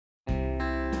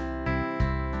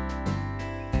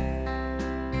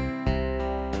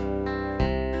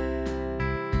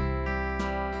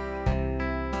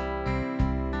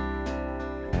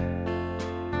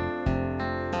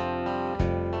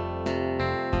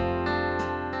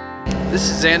This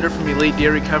is Xander from Elite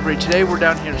Deer Recovery. Today we're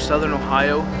down here in southern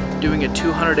Ohio doing a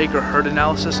 200-acre herd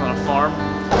analysis on a farm.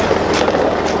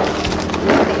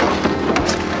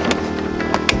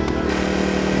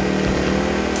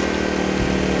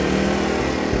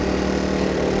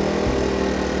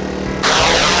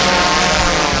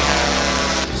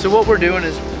 So what we're doing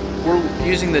is we're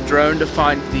using the drone to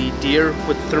find the deer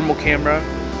with the thermal camera.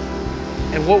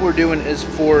 And what we're doing is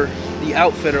for the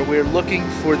outfitter, we're looking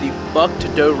for the buck to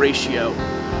doe ratio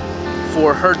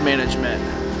for herd management.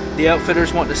 The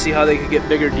outfitters want to see how they can get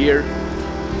bigger deer,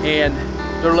 and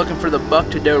they're looking for the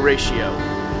buck to doe ratio.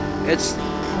 It's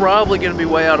probably going to be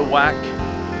way out of whack,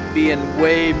 being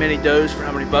way many does for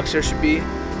how many bucks there should be.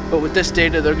 But with this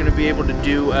data, they're going to be able to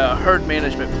do a herd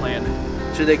management plan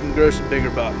so they can grow some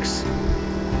bigger bucks.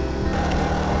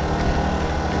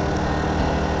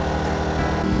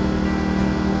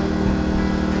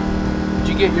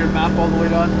 Get your map all the way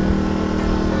done.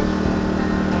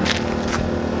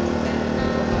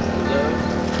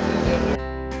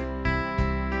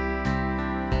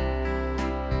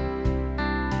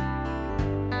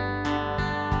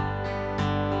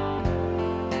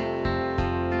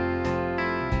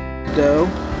 Doe.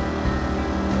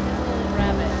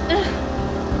 Rabbit.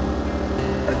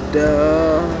 A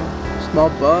doe. Small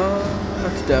buck.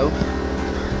 That's doe.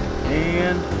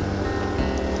 And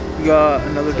we got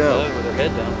another doe. With her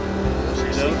head down.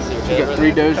 You got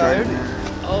 3 does right there.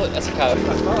 Oh, that's a coyote. I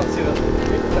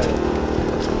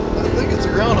think it's a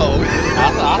groundhog. I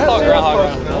thought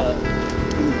groundhog.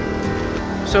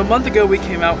 So a month ago we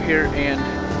came out here and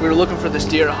we were looking for this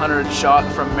deer a hunter had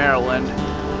shot from Maryland.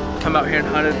 Come out here and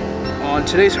hunted. On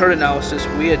today's herd analysis,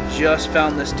 we had just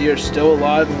found this deer still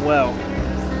alive and well.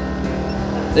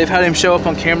 They've had him show up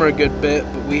on camera a good bit,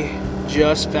 but we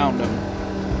just found him.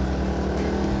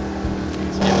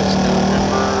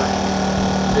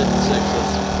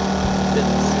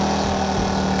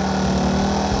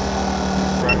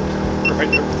 Right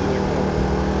there.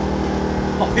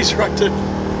 Oh, he's right there. 10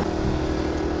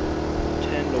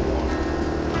 to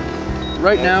 1.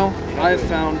 Right now, I have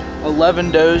found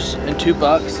 11 does and 2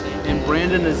 bucks, and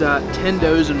Brandon is at 10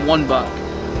 does and 1 buck.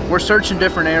 We're searching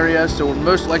different areas, so we're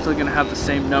most likely going to have the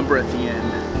same number at the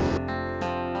end.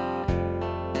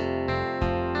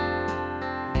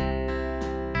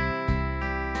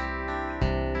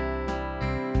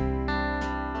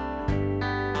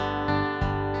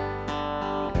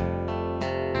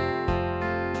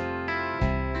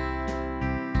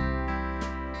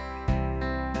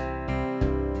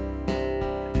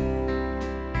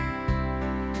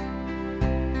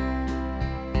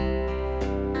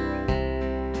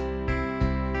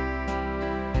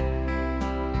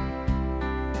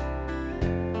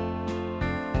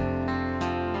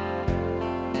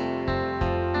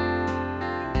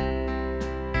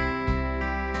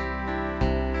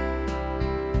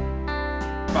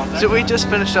 So we just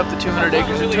finished up the 200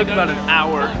 acres. It took about an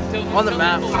hour. On the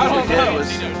map, what we did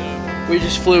was we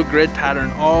just flew a grid pattern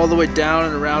all the way down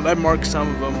and around. I marked some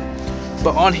of them.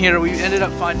 But on here, we ended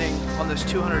up finding, on this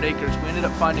 200 acres, we ended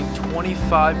up finding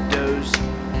 25 does,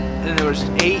 and there was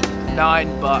 8,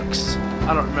 9 bucks.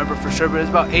 I don't remember for sure, but it was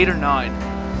about 8 or 9.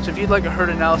 So if you'd like a herd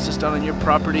analysis done on your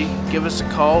property, give us a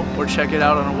call or check it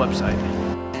out on our website.